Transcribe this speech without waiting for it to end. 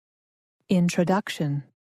Introduction.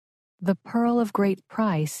 The Pearl of Great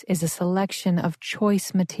Price is a selection of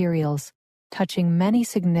choice materials touching many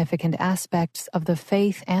significant aspects of the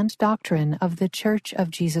faith and doctrine of the Church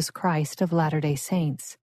of Jesus Christ of Latter-day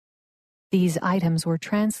Saints. These items were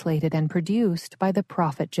translated and produced by the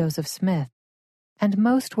prophet Joseph Smith, and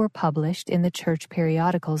most were published in the church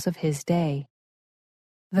periodicals of his day.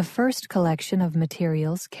 The first collection of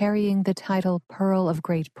materials carrying the title Pearl of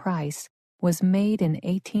Great Price was made in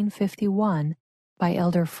 1851 by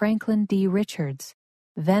Elder Franklin D. Richards,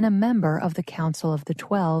 then a member of the Council of the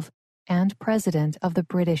 12 and president of the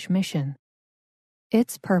British Mission.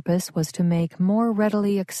 Its purpose was to make more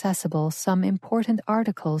readily accessible some important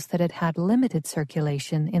articles that had had limited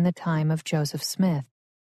circulation in the time of Joseph Smith.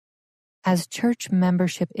 As church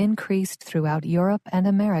membership increased throughout Europe and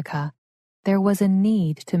America, there was a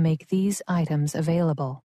need to make these items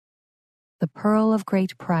available. The Pearl of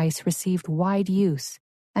Great Price received wide use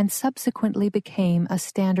and subsequently became a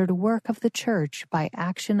standard work of the Church by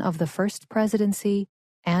action of the First Presidency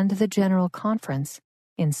and the General Conference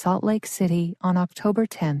in Salt Lake City on October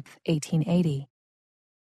 10, 1880.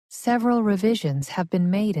 Several revisions have been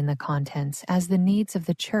made in the contents as the needs of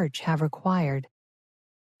the Church have required.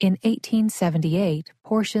 In 1878,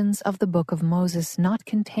 portions of the Book of Moses not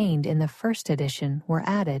contained in the first edition were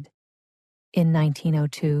added. In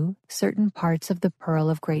 1902, certain parts of the Pearl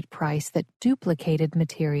of Great Price that duplicated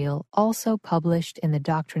material also published in the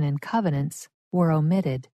Doctrine and Covenants were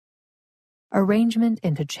omitted. Arrangement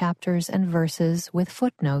into chapters and verses with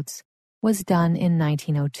footnotes was done in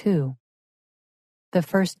 1902. The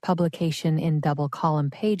first publication in double-column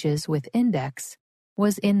pages with index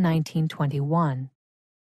was in 1921.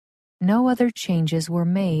 No other changes were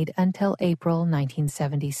made until April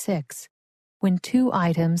 1976, when 2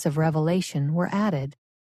 items of Revelation were added.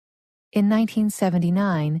 In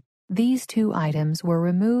 1979, these 2 items were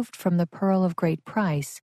removed from the Pearl of Great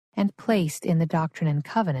Price and placed in the Doctrine and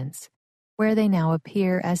Covenants, where they now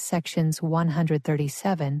appear as sections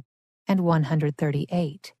 137 and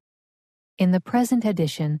 138. In the present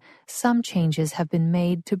edition, some changes have been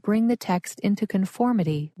made to bring the text into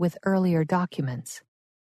conformity with earlier documents.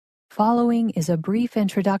 Following is a brief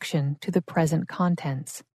introduction to the present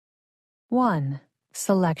contents. 1.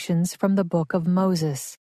 Selections from the Book of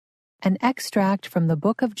Moses. An extract from the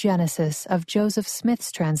Book of Genesis of Joseph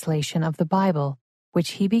Smith's translation of the Bible,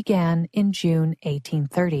 which he began in June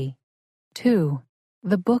 1830. 2.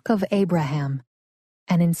 The Book of Abraham.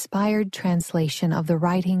 An inspired translation of the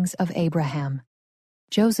writings of Abraham.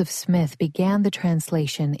 Joseph Smith began the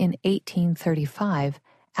translation in 1835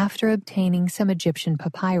 after obtaining some Egyptian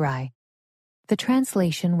papyri. The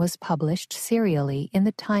translation was published serially in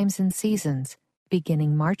the Times and Seasons,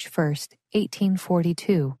 beginning March 1,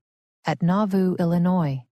 1842, at Nauvoo,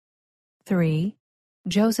 Illinois. 3.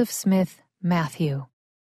 Joseph Smith, Matthew.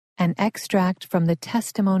 An extract from the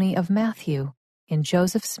Testimony of Matthew in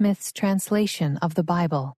Joseph Smith's translation of the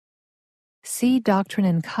Bible. See Doctrine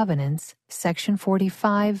and Covenants, section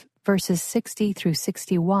 45, verses 60 through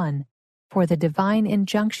 61, for the divine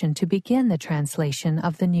injunction to begin the translation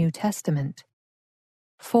of the New Testament.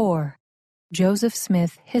 4. Joseph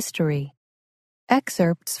Smith History.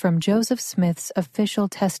 Excerpts from Joseph Smith's official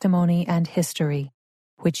testimony and history,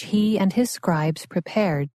 which he and his scribes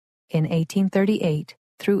prepared in 1838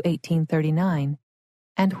 through 1839,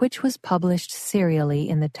 and which was published serially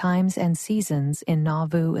in the Times and Seasons in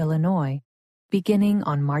Nauvoo, Illinois, beginning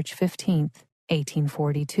on March 15,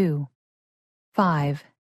 1842. 5.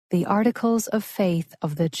 The Articles of Faith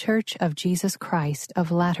of the Church of Jesus Christ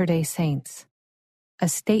of Latter-day Saints. A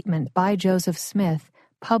statement by Joseph Smith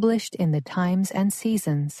published in the Times and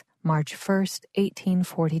Seasons, March 1,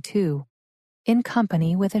 1842, in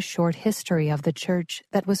company with a short history of the church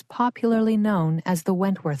that was popularly known as the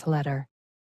Wentworth Letter.